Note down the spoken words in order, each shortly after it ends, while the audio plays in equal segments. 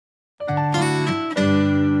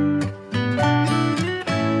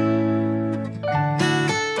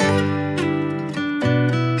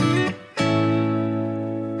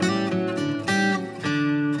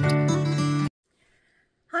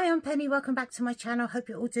Penny, welcome back to my channel. Hope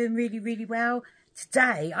you're all doing really well.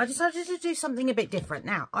 Today I decided to do something a bit different.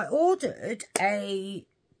 Now, I ordered a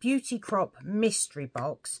beauty crop mystery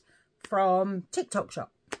box from TikTok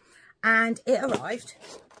shop and it arrived,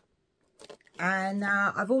 and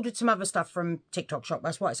I've ordered some other stuff from TikTok shop.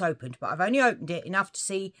 That's why it's opened, but I've only opened it enough to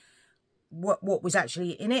see what was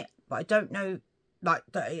actually in it, but I don't know, like,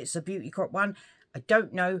 that it's a beauty crop one. I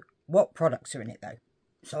don't know what products are in it though.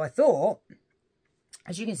 So I thought,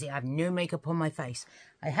 as you can see, I have no makeup on my face.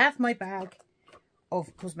 I have my bag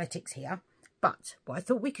of cosmetics here, but what I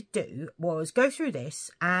thought we could do was go through this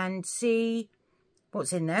and see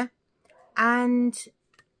what's in there and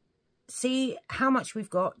see how much we've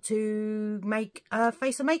got to make a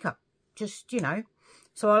face of makeup. Just, you know,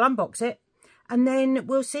 so I'll unbox it and then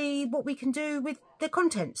we'll see what we can do with the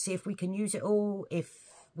contents. See if we can use it all, if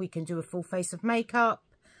we can do a full face of makeup,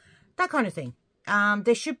 that kind of thing.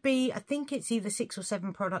 There should be, I think it's either 6 or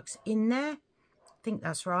 7 products in there. I think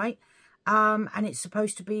that's right. And it's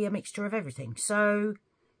supposed to be a mixture of everything. So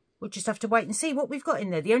we'll just have to wait and see what we've got in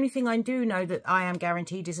there. The only thing I do know that I am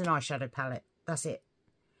guaranteed is an eyeshadow palette. That's it.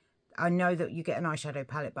 I know that you get an eyeshadow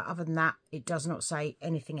palette, but other than that, it does not say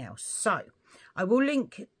anything else. So I will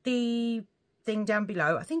link the thing down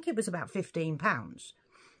below. I think it was about £15.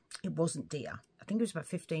 It wasn't dear. I think it was about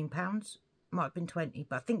 £15. Might have been 20,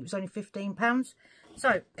 but I think it was only £15.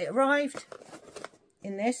 So it arrived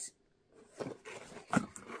in this. I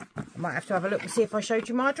might have to have a look and see if I showed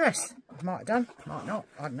you my address. I might have done, might not,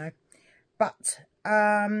 I don't know. But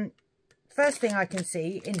first thing I can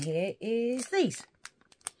see in here is these.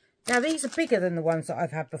 Now these are bigger than the ones that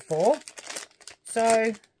I've had before.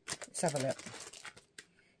 So let's have a look.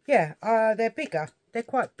 Yeah, they're bigger. They're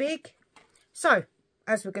quite big. So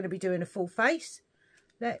as we're going to be doing a full face,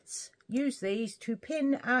 let's use these to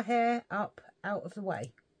pin our hair up out of the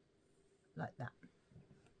way. Like that.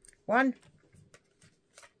 1.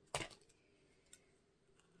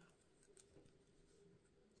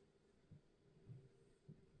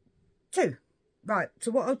 2. Right,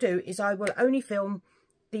 so what I'll do is I will only film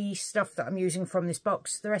the stuff that I'm using from this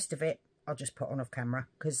box. The rest of it I'll just put on off camera,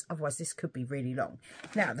 because otherwise this could be really long.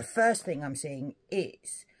 Now, the first thing I'm seeing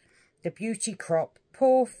is the Beauty Crop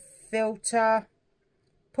Pore Filter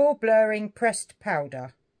Pore Blurring Pressed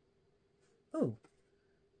Powder. Ooh,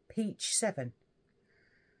 Peach 7.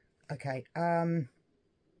 Okay,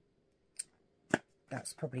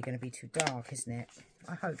 that's probably going to be too dark, isn't it?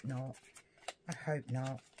 I hope not. I hope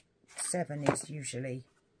not. 7 is usually...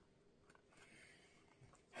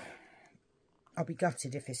 I'll be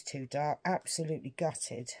gutted if it's too dark. Absolutely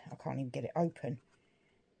gutted. I can't even get it open.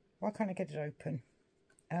 Why can't I get it open?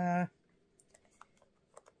 Done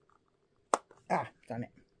it.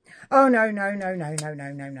 Oh, no. Oh, no.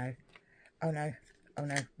 Oh,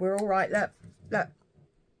 no. We're all right. Look. Look.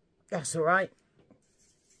 That's all right.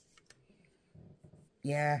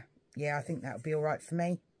 Yeah. Yeah, I think that'll be all right for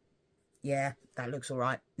me. Yeah, that looks all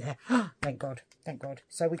right. Yeah. Thank God. Thank God.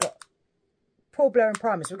 So we got pore blurring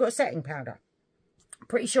primer. So we've got a setting powder.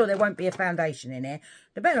 Pretty sure there won't be a foundation in here.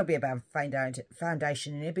 There better not be a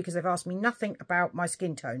foundation in here, because they've asked me nothing about my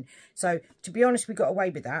skin tone. So, to be honest, we got away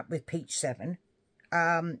with that with Peach 7.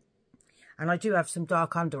 And I do have some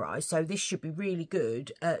dark under eyes, so this should be really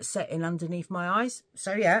good at setting underneath my eyes.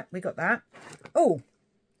 So, yeah, we got that. Oh,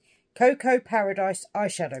 Cocoa Paradise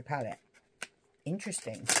eyeshadow palette.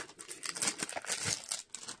 Interesting.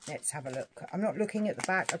 Let's have a look. I'm not looking at the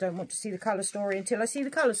back. I don't want to see the colour story until I see the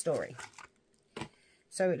colour story.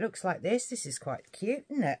 So it looks like this. This is quite cute,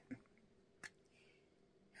 isn't it?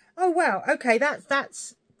 Oh, wow. Okay,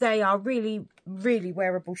 they are really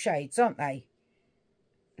wearable shades, aren't they?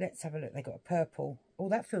 Let's have a look. They got a purple. Oh,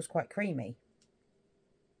 that feels quite creamy.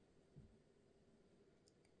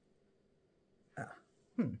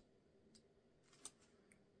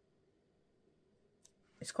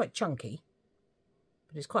 It's quite chunky,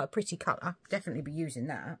 but it's quite a pretty colour. Definitely be using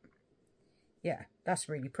that. Yeah, that's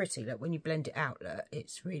really pretty. Look, when you blend it out, look,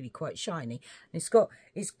 it's really quite shiny. And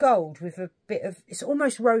it's gold with a bit of, it's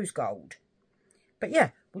almost rose gold. But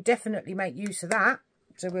yeah, we'll definitely make use of that.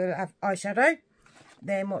 So we'll have eyeshadow.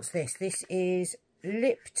 Then what's this? This is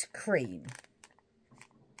Lipped Cream.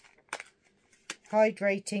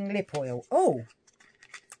 Hydrating lip oil. Oh!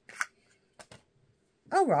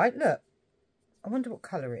 All right, look. I wonder what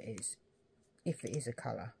colour it is. If it is a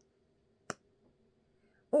colour.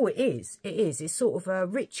 Oh, it is. It is. It's sort of a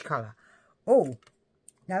rich colour. Oh,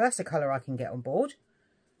 now that's a colour I can get on board.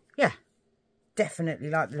 Yeah, definitely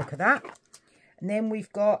like the look of that. And then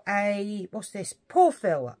we've got a, what's this? Pore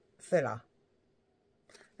filler.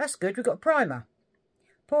 That's good. We've got a primer.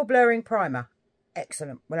 Pore blurring primer.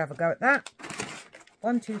 Excellent. We'll have a go at that.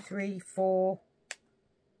 1, 2, 3, 4,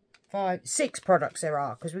 5, 6 products there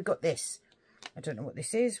are, because we've got this. I don't know what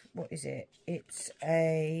this is. What is it? It's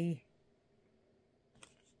a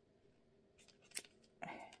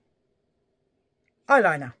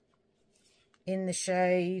eyeliner in the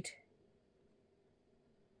shade.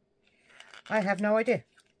 I have no idea.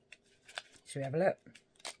 Should we have a look?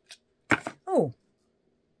 Oh,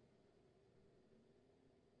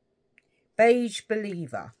 Beige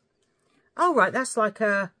Believer. Oh, right, that's like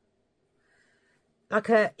a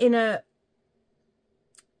inner,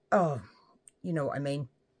 oh, you know what I mean,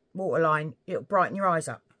 waterline. It'll brighten your eyes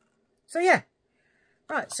up. So yeah,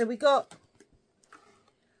 right, so we've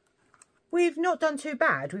not done too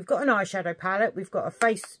bad. We've got an eyeshadow palette, we've got a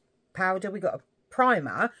face powder, we've got a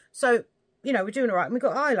primer, so you know, we're doing all right. And we've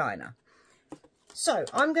got eyeliner. So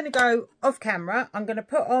I'm going to go off camera. I'm going to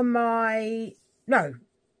put on my, no,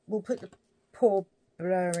 we'll put the pore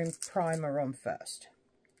blurring primer on first.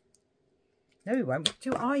 No, we won't.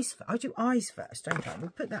 We'll do eyes. I'll do eyes first, don't I? We'll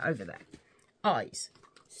put that over there. Eyes.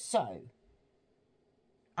 So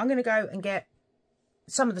I'm going to go and get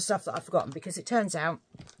some of the stuff that I've forgotten, because it turns out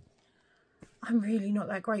I'm really not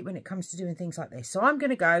that great when it comes to doing things like this. So I'm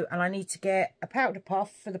going to go and I need to get a powder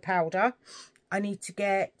puff for the powder. I need to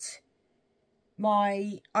get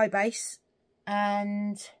my eye base,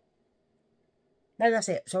 and no, that's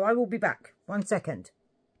it. So I will be back. 1 second.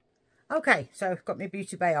 Okay, so I've got my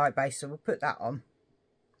Beauty Bay eye base, so we'll put that on.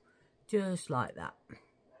 Just like that.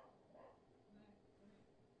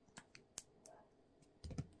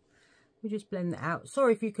 We'll just blend that out.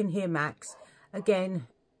 Sorry if you can hear Max. Again,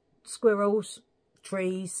 squirrels,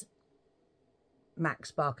 trees,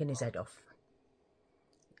 Max barking his head off.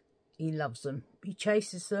 He loves them. He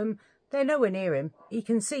chases them. They're nowhere near him. He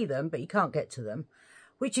can see them, but he can't get to them,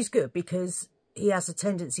 which is good because he has a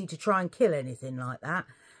tendency to try and kill anything like that.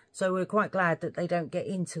 So we're quite glad that they don't get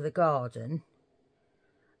into the garden.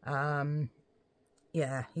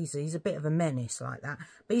 Yeah, he's a bit of a menace like that.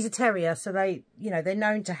 But he's a terrier, so they, you know, they're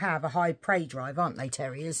known to have a high prey drive, aren't they,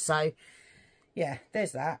 terriers? So yeah,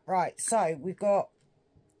 there's that. Right, so we've got,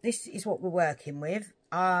 this is what we're working with.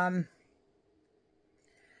 I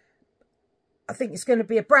think it's going to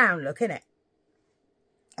be a brown look, isn't it?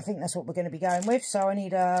 I think that's what we're going to be going with. So I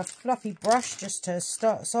need a fluffy brush just to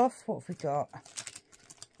start us off. What have we got?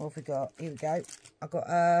 What have we got? Here we go. I've got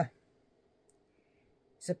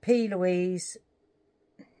it's a P. Louise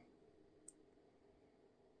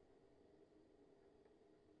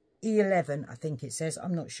E11, I think it says.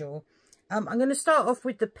 I'm not sure. I'm going to start off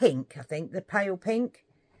with the pink, I think, the pale pink.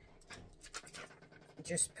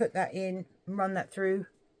 Just put that in and run that through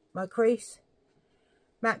my crease.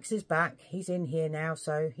 Max is back. He's in here now,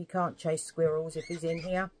 so he can't chase squirrels if he's in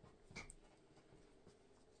here.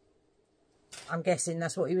 I'm guessing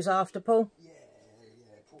that's what he was after, Paul? Yeah.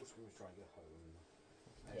 Poor squirrel's trying to get home.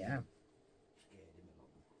 Yeah. Scared him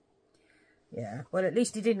a lot. Yeah, well, at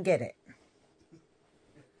least he didn't get it.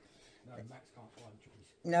 No, Max can't climb trees.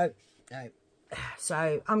 No.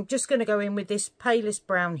 So I'm just going to go in with this palest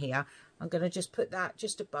brown here. I'm going to just put that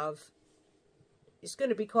just above. It's going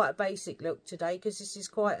to be quite a basic look today because this is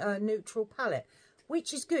quite a neutral palette,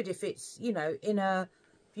 which is good if it's, you know, in a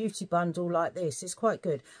beauty bundle like this. It's quite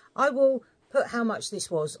good. I will put how much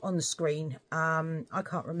this was on the screen. I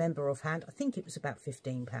can't remember offhand. I think it was about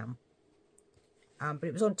 £15. But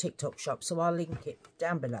it was on TikTok Shop, so I'll link it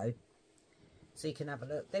down below so you can have a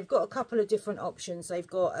look. They've got a couple of different options. They've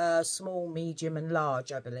got a small, medium and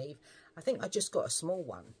large, I believe. I think I just got a small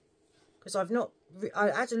one because I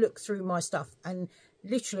had to look through my stuff and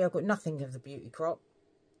literally I've got nothing of the beauty crop.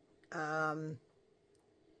 I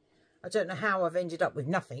don't know how I've ended up with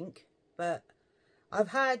nothing, but I've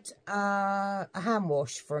had a hand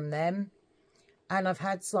wash from them, and I've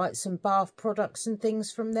had like some bath products and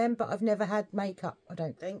things from them, but I've never had makeup, I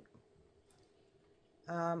don't think.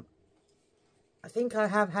 I think I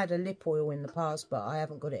have had a lip oil in the past, but I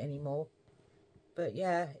haven't got it anymore. But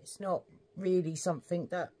yeah, it's not really something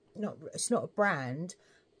that, it's not a brand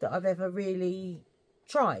that I've ever really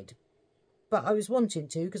tried. But I was wanting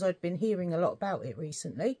to because I'd been hearing a lot about it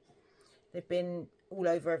recently. They've been all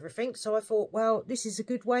over everything. So I thought, well, this is a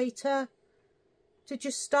good way to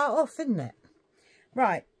just start off, isn't it?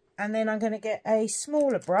 Right. And then I'm going to get a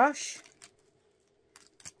smaller brush.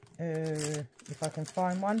 If I can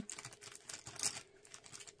find one.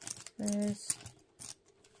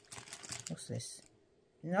 What's this?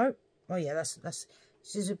 No. Oh yeah, this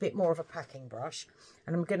is a bit more of a packing brush.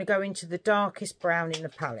 And I'm going to go into the darkest brown in the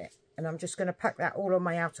palette. And I'm just going to pack that all on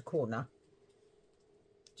my outer corner.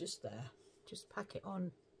 Just there. Just pack it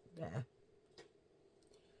on there.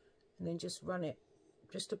 And then just run it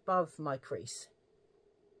just above my crease.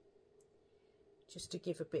 just to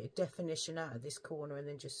give a bit of definition out of this corner, and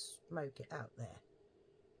then just smoke it out there.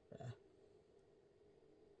 There.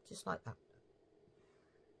 Just like that.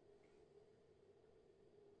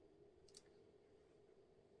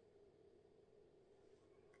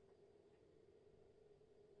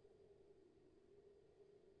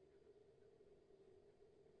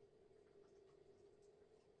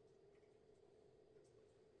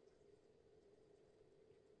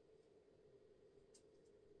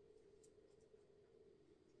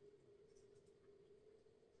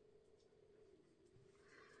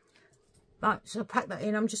 Right, so pack that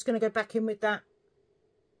in. I'm just going to go back in with that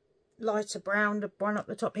lighter brown, the one up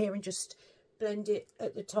the top here, and just blend it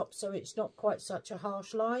at the top so it's not quite such a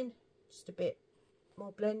harsh line. Just a bit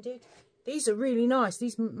more blended. These are really nice.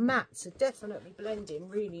 These mattes are definitely blending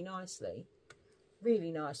really nicely.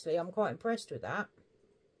 Really nicely. I'm quite impressed with that.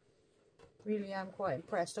 Really am quite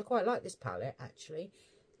impressed. I quite like this palette, actually.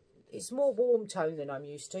 It's more warm tone than I'm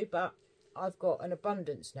used to, but I've got an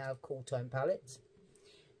abundance now of cool tone palettes.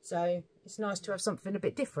 So it's nice to have something a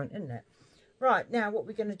bit different, isn't it? Right, now what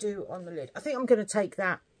we're going to do on the lid. I think I'm going to take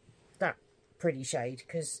that pretty shade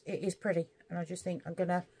because it is pretty. And I just think I'm going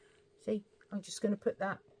to, see, I'm just going to put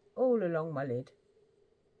that all along my lid.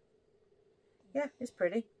 Yeah, it's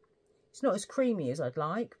pretty. It's not as creamy as I'd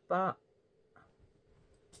like, but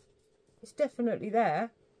it's definitely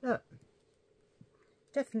there. Look,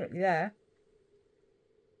 definitely there.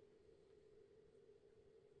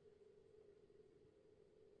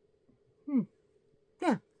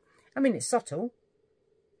 Yeah, I mean, it's subtle.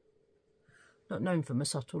 Not known for my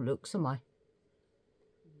subtle looks, am I?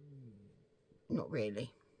 Not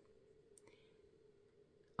really.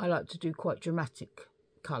 I like to do quite dramatic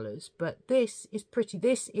colours, but this is pretty.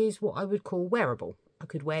 This is what I would call wearable. I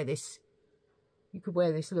could wear this. You could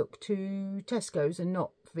wear this look to Tesco's and not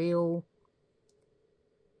feel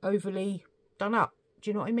overly done up. Do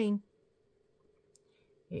you know what I mean?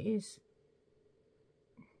 It is.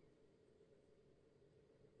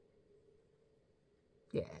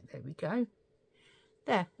 Yeah, there we go.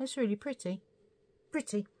 There, that's really pretty.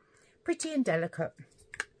 Pretty and delicate.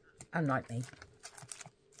 Unlike me.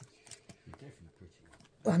 You're definitely a pretty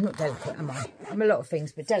one. Well, I'm not delicate, am I? I'm a lot of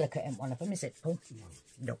things, but delicate ain't one of them, is it, Paul?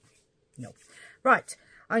 No. No. Right,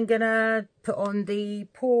 I'm going to put on the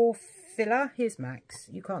pore filler. Here's Max.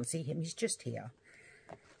 You can't see him, he's just here.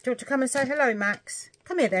 Do you want to come and say hello, Max?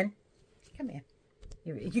 Come here, then. Come here.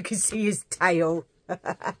 You can see his tail.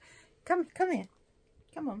 Come here.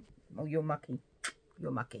 Come on. Oh, you're mucky.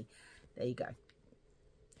 You're mucky. There you go.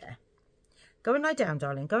 There. Go and lie down,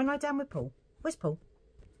 darling. Go and lie down with Paul. Where's Paul?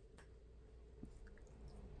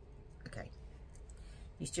 Okay.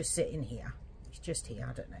 He's just sitting here. He's just here.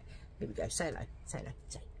 I don't know. Here we go. Say hello. Say hello.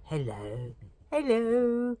 Say hello.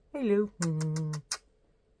 Hello. Hello.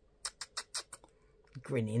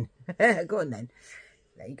 Grinning. Go on then.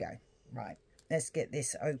 There you go. Right. Let's get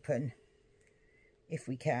this open if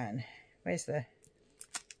we can. Where's the...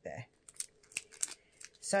 There.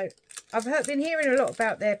 So I've been hearing a lot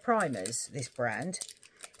about their primers, this brand,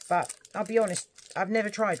 but I'll be honest, I've never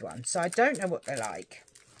tried one, so I don't know what they're like.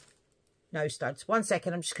 Nose studs. 1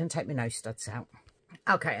 second, I'm just going to take my nose studs out.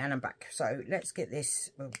 Okay, and I'm back. So let's get this,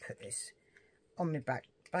 we'll put this on my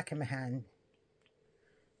back of my hand.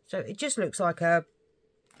 So it just looks like a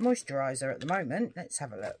moisturiser at the moment. Let's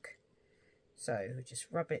have a look. So we'll just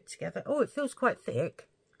rub it together. Oh, it feels quite thick.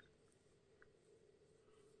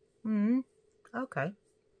 Okay.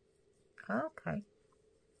 Okay.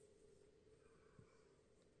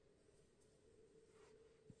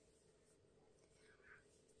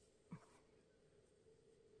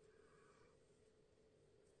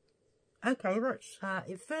 Okay, that's,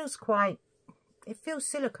 it feels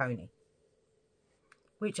silicone-y,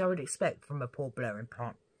 which I would expect from a pore blurring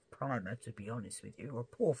primer, to be honest with you, or a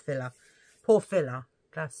pore filler,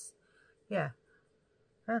 that's, yeah.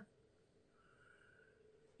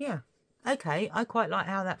 Yeah, okay, I quite like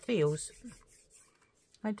how that feels.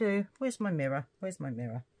 I do. Where's my mirror? Where's my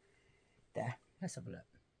mirror? There, let's have a look.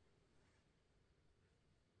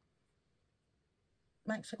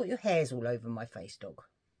 Max, I've got your hairs all over my face, dog.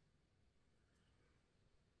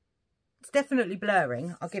 It's definitely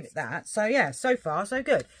blurring, I'll give it that. So yeah, so far so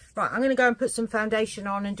good. Right, I'm going to go and put some foundation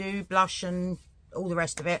on and do blush and all the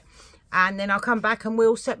rest of it. And then I'll come back and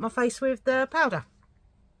we'll set my face with the powder.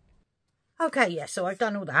 Okay, yeah, so I've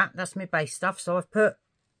done all that. That's my base stuff. So I've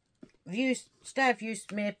used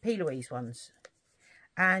my P. Louise ones.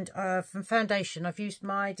 And from foundation, I've used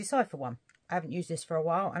my Decipher one. I haven't used this for a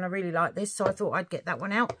while and I really like this, so I thought I'd get that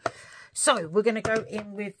one out. So we're going to go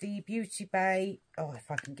in with the Beauty Bay. Oh, if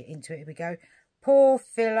I can get into it, here we go. Pore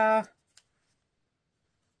Filler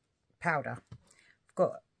Powder.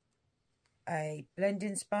 got a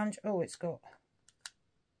blending sponge. Oh, it's got...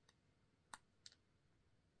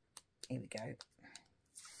 Here we go.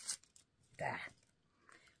 There.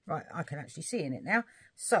 Right, I can actually see in it now.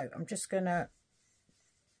 So I'm just going to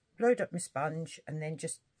load up my sponge and then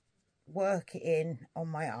just work it in on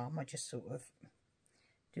my arm. I just sort of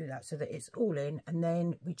do that so that it's all in, and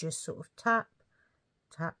then we just sort of tap,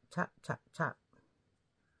 tap, tap, tap, tap,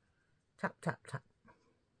 tap, tap, tap.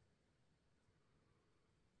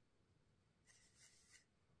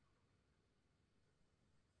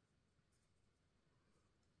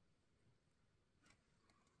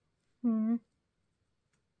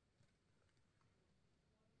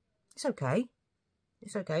 It's okay.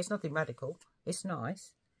 It's okay. It's nothing radical. It's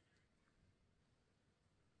nice.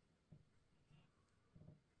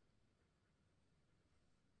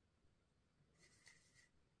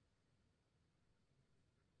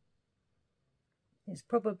 It's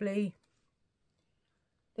probably...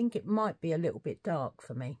 I think it might be a little bit dark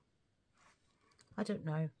for me. I don't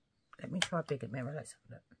know. Let me try a bigger mirror. Let's have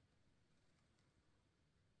a look.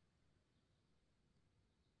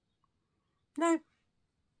 No.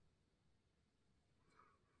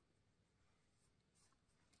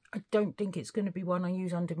 I don't think it's going to be one I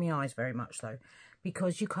use under my eyes very much though,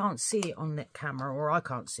 because you can't see it on the camera, or I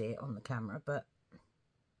can't see it on the camera, but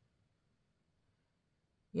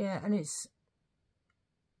yeah, and it's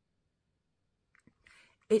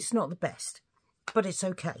not the best, but it's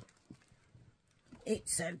okay.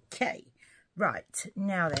 It's okay. Right,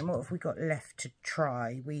 now then, what have we got left to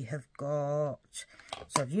try? We have got,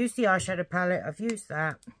 so I've used the eyeshadow palette, I've used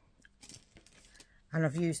that, and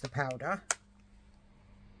I've used the powder.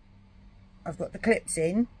 I've got the clips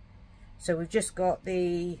in, so we've just got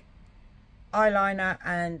the eyeliner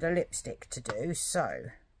and the lipstick to do. So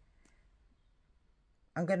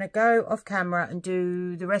I'm going to go off camera and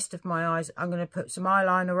do the rest of my eyes. I'm going to put some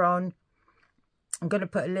eyeliner on, I'm going to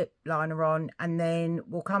put a lip liner on, and then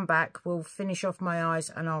we'll come back, we'll finish off my eyes,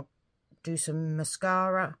 and I'll do some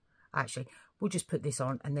mascara. Actually, we'll just put this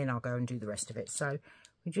on and then I'll go and do the rest of it. So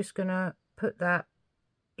we're just going to put that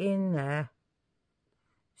in there.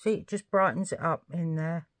 See, it just brightens it up in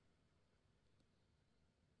there.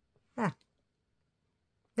 Yeah.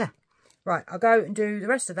 Yeah. Right, I'll go and do the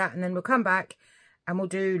rest of that, and then we'll come back and we'll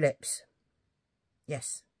do lips.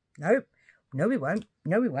 Yes. Nope. No, we won't.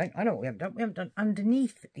 No, we won't. I know what we haven't done. We haven't done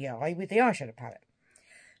underneath the eye with the eyeshadow palette.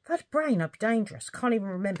 If I had a brain, I'd be dangerous. Can't even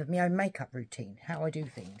remember my own makeup routine, how I do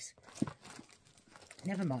things.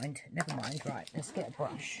 Never mind. Never mind. Right, let's get a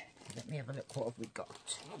brush. Let me have a look. What have we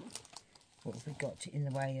got? What have we got in the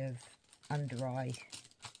way of under eye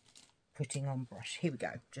putting on brush? Here we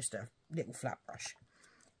go. Just a little flat brush.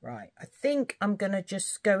 Right, I think I'm going to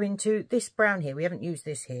just go into this brown here. We haven't used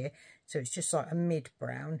this here, so it's just like a mid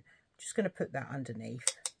brown. Just going to put that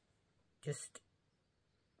underneath. Just,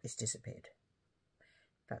 it's disappeared.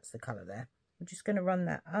 That's the colour there. I'm just going to run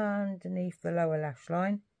that underneath the lower lash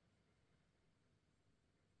line.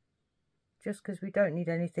 Just because we don't need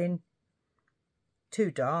anything too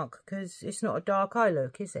dark, because it's not a dark eye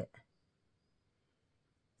look, is it?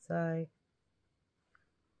 So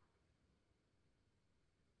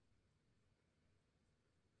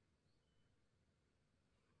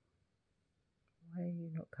why are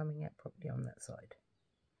you not coming out properly on that side?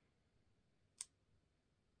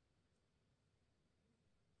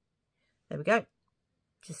 There we go.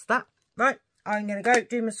 Just that. Right, I'm going to go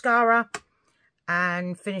do mascara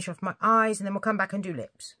and finish off my eyes, and then we'll come back and do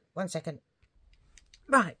lips. 1 second.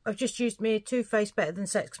 Right, I've just used my Too Faced Better Than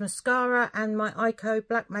Sex mascara and my Ico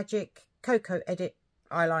Black Magic Cocoa Edit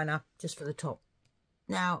eyeliner just for the top.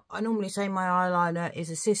 Now, I normally say my eyeliner is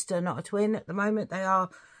a sister, not a twin. At the moment, they are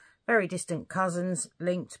very distant cousins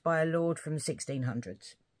linked by a lord from the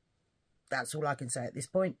 1600s. That's all I can say at this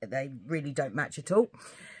point. They really don't match at all.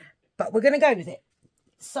 But we're going to go with it.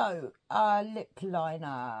 So, lip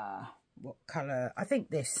liner. What colour? I think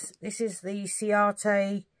this is the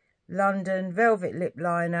Cider London Velvet Lip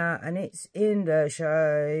Liner, and it's in the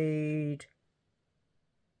shade...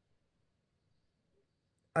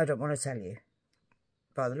 I don't want to tell you.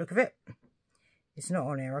 By the look of it, it's not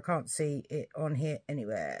on here. I can't see it on here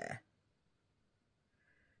anywhere.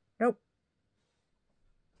 Nope.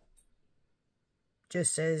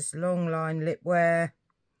 Just says long line lip wear,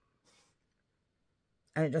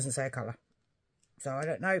 and it doesn't say a colour. So I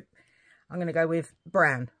don't know. I'm going to go with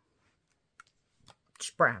brown.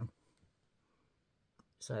 Just brown.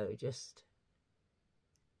 So just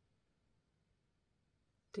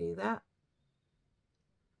do that.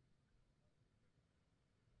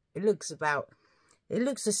 It looks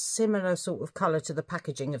a similar sort of colour to the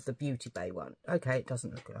packaging of the Beauty Bay one. Okay, it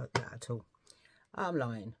doesn't look like that at all. I'm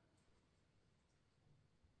lying.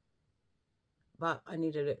 But I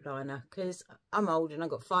need a lip liner because I'm old and I've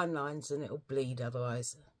got fine lines and it'll bleed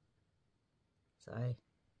otherwise. So.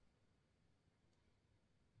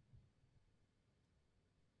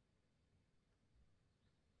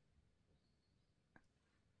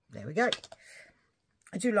 There we go.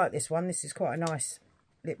 I do like this one. This is quite a nice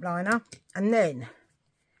lip liner. And then,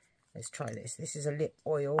 let's try this. This is a lip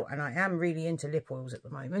oil. And I am really into lip oils at the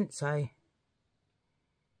moment. So,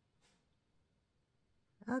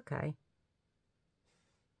 okay.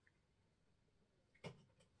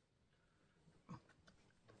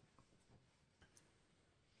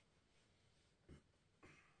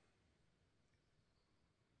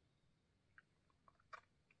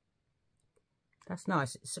 That's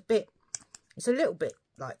nice. It's a little bit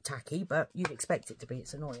like tacky, but you'd expect it to be.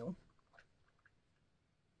 It's an oil.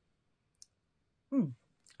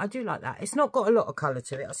 I do like that. It's not got a lot of colour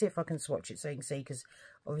to it. I'll see if I can swatch it so you can see, because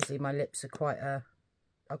obviously my lips are quite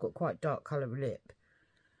I've got quite dark colour lip.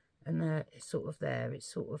 And it's sort of there.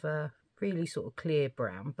 It's sort of a really sort of clear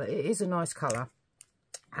brown, but it is a nice colour.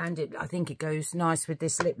 And I think it goes nice with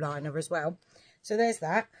this lip liner as well. So there's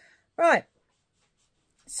that. Right.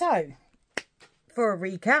 So, for a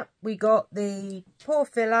recap, we got the Pore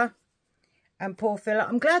Filler and Pore Filler.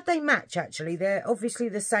 I'm glad they match, actually. They're obviously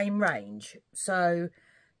the same range. So,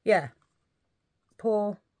 yeah.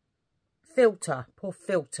 Pore Filter.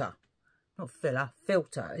 Not filler,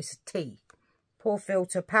 filter. It's a T. Pore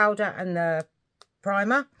Filter powder and the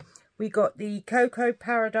primer. We got the Cocoa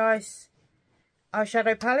Paradise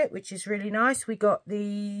eyeshadow palette, which is really nice. We got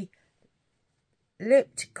the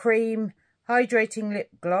Lipped Cream Hydrating Lip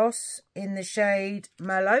Gloss in the shade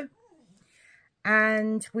Mellow.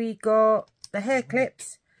 And we got the hair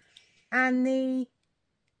clips and the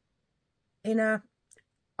inner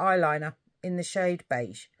eyeliner in the shade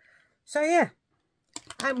Beige. So, yeah.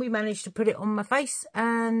 And we managed to put it on my face.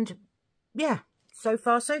 And, yeah, so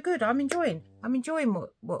far so good. I'm enjoying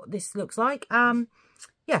what this looks like.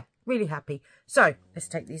 Yeah, really happy. So, let's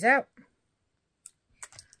take these out.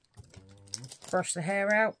 Brush the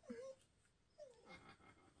hair out.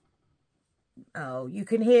 Oh, you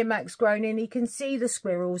can hear Max groaning. He can see the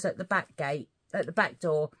squirrels at the back gate, at the back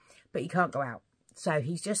door, but he can't go out. So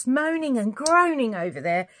he's just moaning and groaning over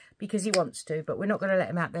there because he wants to, but we're not going to let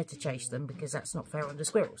him out there to chase them because that's not fair on the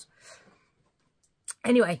squirrels.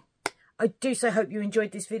 Anyway, I do so hope you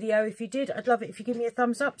enjoyed this video. If you did, I'd love it if you give me a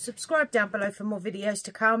thumbs up. Subscribe down below for more videos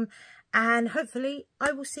to come. And hopefully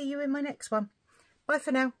I will see you in my next one. Bye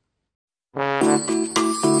for now.